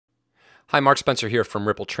Hi, Mark Spencer here from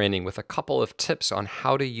Ripple Training with a couple of tips on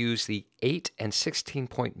how to use the 8 and 16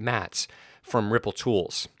 point mats from Ripple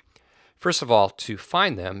Tools. First of all, to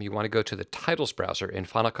find them, you want to go to the Titles browser in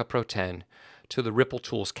Final Cut Pro 10 to the Ripple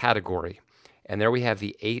Tools category. And there we have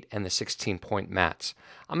the 8 and the 16 point mats.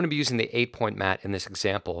 I'm going to be using the 8 point mat in this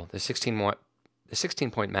example. The 16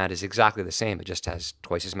 point mat is exactly the same, it just has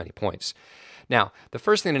twice as many points. Now, the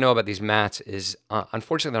first thing to know about these mats is,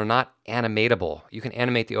 unfortunately, they're not animatable. You can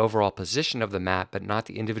animate the overall position of the mat, but not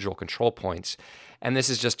the individual control points. And this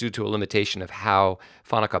is just due to a limitation of how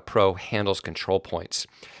Final Cut Pro handles control points.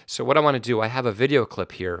 So what I want to do, I have a video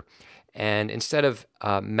clip here, and instead of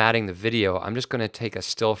matting the video, I'm just going to take a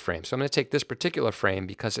still frame. So I'm going to take this particular frame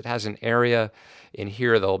because it has an area in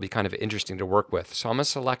here that will be kind of interesting to work with. So I'm going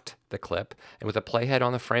to select the clip, and with a playhead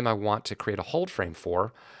on the frame I want to create a hold frame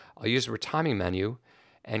for, I'll use the retiming menu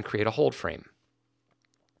and create a hold frame.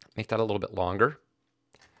 Make that a little bit longer.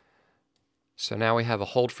 So now we have a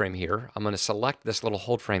hold frame here. I'm going to select this little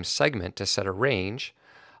hold frame segment to set a range.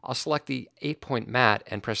 I'll select the 8 point mat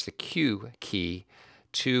and press the Q key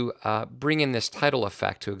to bring in this title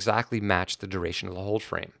effect to exactly match the duration of the hold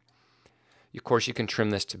frame. Of course, you can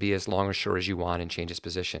trim this to be as long or short as you want and change its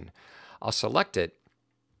position. I'll select it,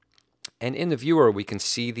 and in the viewer we can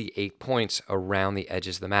see the 8 points around the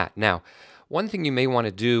edges of the mat. Now, one thing you may want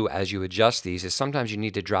to do as you adjust these is sometimes you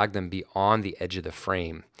need to drag them beyond the edge of the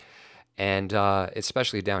frame, and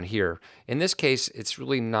especially down here. In this case, it's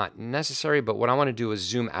really not necessary, but what I want to do is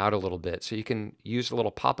zoom out a little bit. So you can use the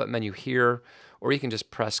little pop-up menu here, or you can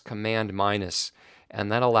just press Command minus,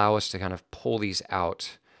 and that'll allow us to kind of pull these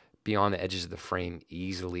out beyond the edges of the frame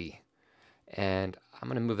easily. And I'm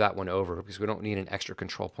going to move that one over because we don't need an extra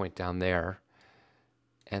control point down there.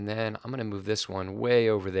 And then I'm going to move this one way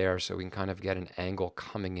over there so we can kind of get an angle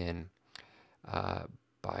coming in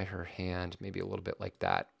by her hand, maybe a little bit like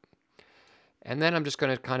that. And then I'm just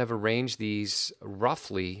going to kind of arrange these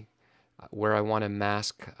roughly where I want to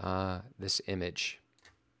mask this image.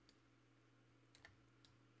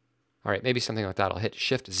 All right, maybe something like that. I'll hit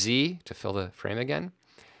Shift Z to fill the frame again,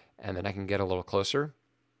 and then I can get a little closer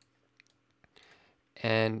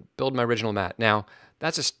and build my original mat. Now,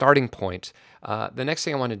 that's a starting point. The next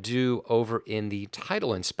thing I want to do over in the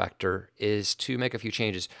title inspector is to make a few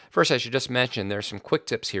changes. First, I should just mention there's some quick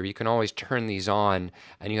tips here. You can always turn these on,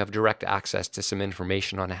 and you have direct access to some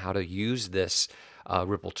information on how to use this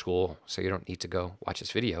Ripple tool, so you don't need to go watch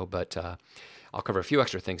this video, but I'll cover a few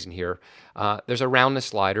extra things in here. There's a roundness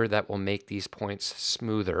slider that will make these points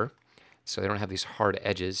smoother, so they don't have these hard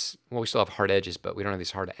edges. Well, we still have hard edges, but we don't have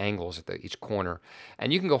these hard angles at each corner.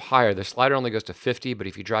 And you can go higher. The slider only goes to 50, but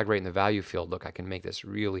if you drag right in the value field, look, I can make this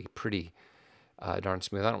really pretty darn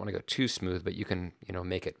smooth. I don't want to go too smooth, but you can,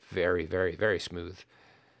 make it very, very, very smooth.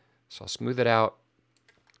 So I'll smooth it out,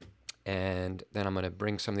 and then I'm going to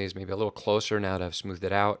bring some of these maybe a little closer now that I've smoothed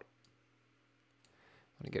it out.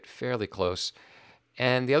 I'm going to get fairly close.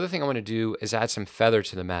 And the other thing I want to do is add some feather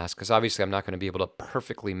to the mask, because obviously I'm not going to be able to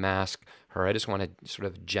perfectly mask her. I just want a sort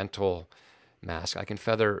of gentle mask. I can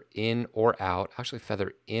feather in or out, actually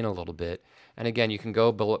feather in a little bit. And again, you can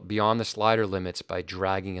go beyond the slider limits by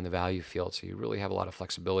dragging in the value field, so you really have a lot of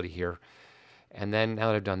flexibility here. And then now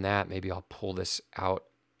that I've done that, maybe I'll pull this out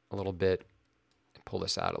a little bit and pull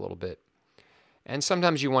this out a little bit. And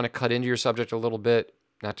sometimes you want to cut into your subject a little bit,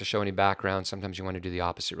 not to show any background. Sometimes you want to do the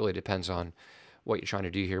opposite. It really depends on what you're trying to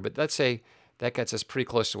do here. But let's say that gets us pretty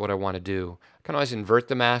close to what I want to do. I can always invert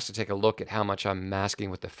the mask to take a look at how much I'm masking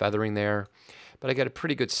with the feathering there, but I get a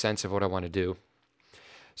pretty good sense of what I want to do.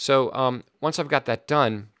 So once I've got that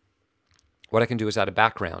done, what I can do is add a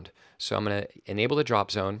background. So I'm going to enable the drop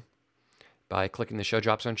zone by clicking the Show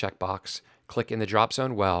Drop Zone checkbox, click in the drop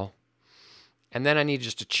zone well, and then I need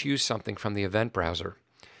just to choose something from the event browser.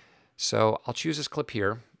 So I'll choose this clip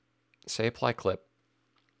here, say Apply Clip,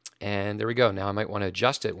 and there we go. Now I might want to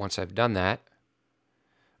adjust it once I've done that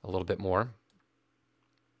a little bit more.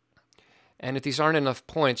 And if these aren't enough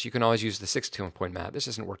points, you can always use the 16 point mat. This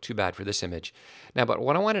doesn't work too bad for this image. Now, but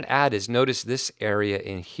what I want to add is notice this area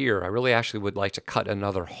in here. I really actually would like to cut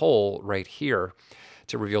another hole right here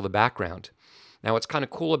to reveal the background. Now, what's kind of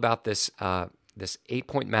cool about this, this 8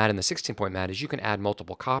 point mat and the 16 point mat is you can add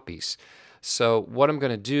multiple copies. So what I'm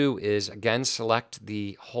going to do is, again, select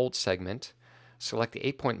the hold segment, select the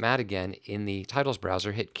 8 point mat again in the titles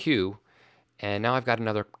browser, hit Q, and now I've got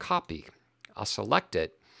another copy. I'll select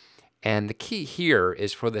it, and the key here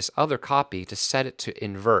is for this other copy to set it to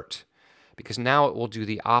invert, because now it will do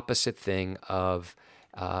the opposite thing of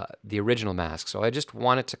the original mask. So I just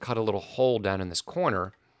want it to cut a little hole down in this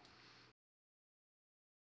corner.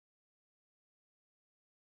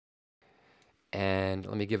 And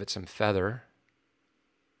let me give it some feather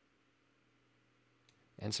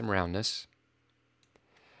and some roundness.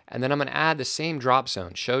 And then I'm going to add the same drop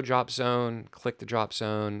zone. Show drop zone, click the drop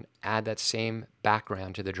zone, add that same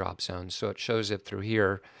background to the drop zone so it shows it through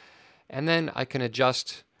here. And then I can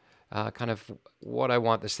adjust kind of what I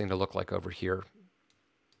want this thing to look like over here.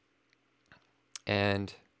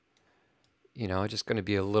 And, you know, it's just going to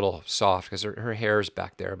be a little soft because her hair is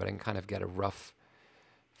back there, but I can kind of get a rough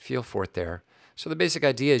feel for it there. So the basic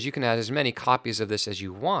idea is you can add as many copies of this as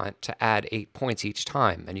you want to add 8 points each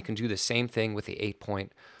time. And you can do the same thing with the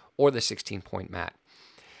 8-point or the 16-point mat.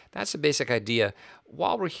 That's the basic idea.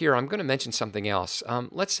 While we're here, I'm going to mention something else.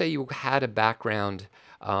 Let's say you had a background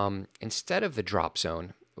instead of the drop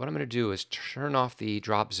zone. What I'm going to do is turn off the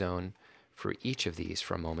drop zone for each of these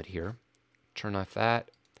for a moment here. Turn off that,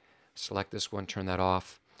 select this one, turn that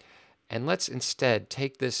off. And let's instead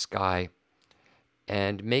take this guy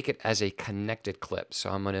and make it as a connected clip. So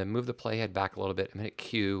I'm going to move the playhead back a little bit. I'm going to hit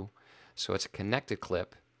Q so it's a connected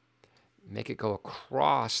clip. Make it go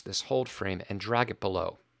across this hold frame and drag it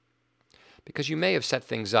below. Because you may have set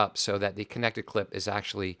things up so that the connected clip is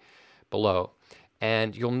actually below.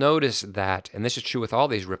 And you'll notice that, and this is true with all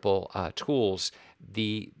these Ripple tools,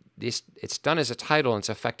 it's done as a title and it's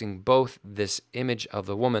affecting both this image of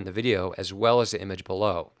the woman, the video, as well as the image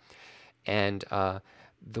below. And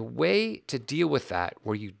the way to deal with that,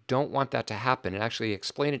 where you don't want that to happen, and actually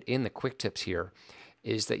explain it in the quick tips here,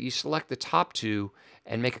 is that you select the top two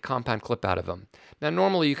and make a compound clip out of them. Now,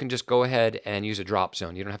 normally you can just go ahead and use a drop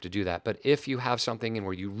zone. You don't have to do that. But if you have something in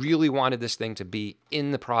where you really wanted this thing to be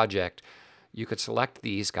in the project, you could select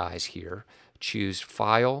these guys here, choose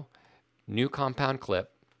File, New Compound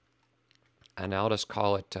Clip, and I'll just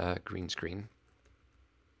call it green screen.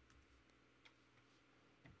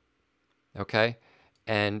 Okay?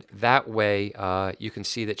 And that way you can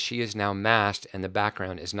see that she is now masked and the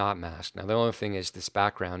background is not masked. Now the only thing is this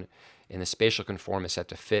background in the spatial conform is set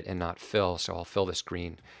to fit and not fill, so I'll fill this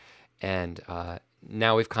green. And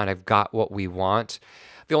now we've kind of got what we want.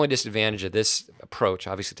 The only disadvantage of this approach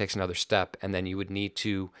obviously takes another step, and then you would need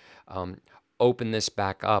to open this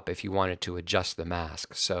back up if you wanted to adjust the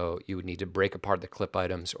mask. So you would need to break apart the clip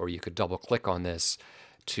items, or you could double click on this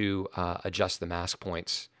to adjust the mask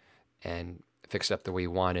points and fix it up the way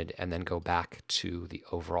you wanted, and then go back to the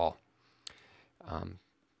overall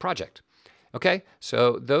project. Okay,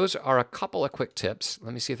 so those are a couple of quick tips.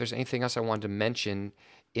 Let me see if there's anything else I wanted to mention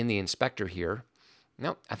in the inspector here.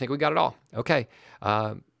 No, I think we got it all. Okay,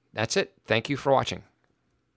 that's it. Thank you for watching.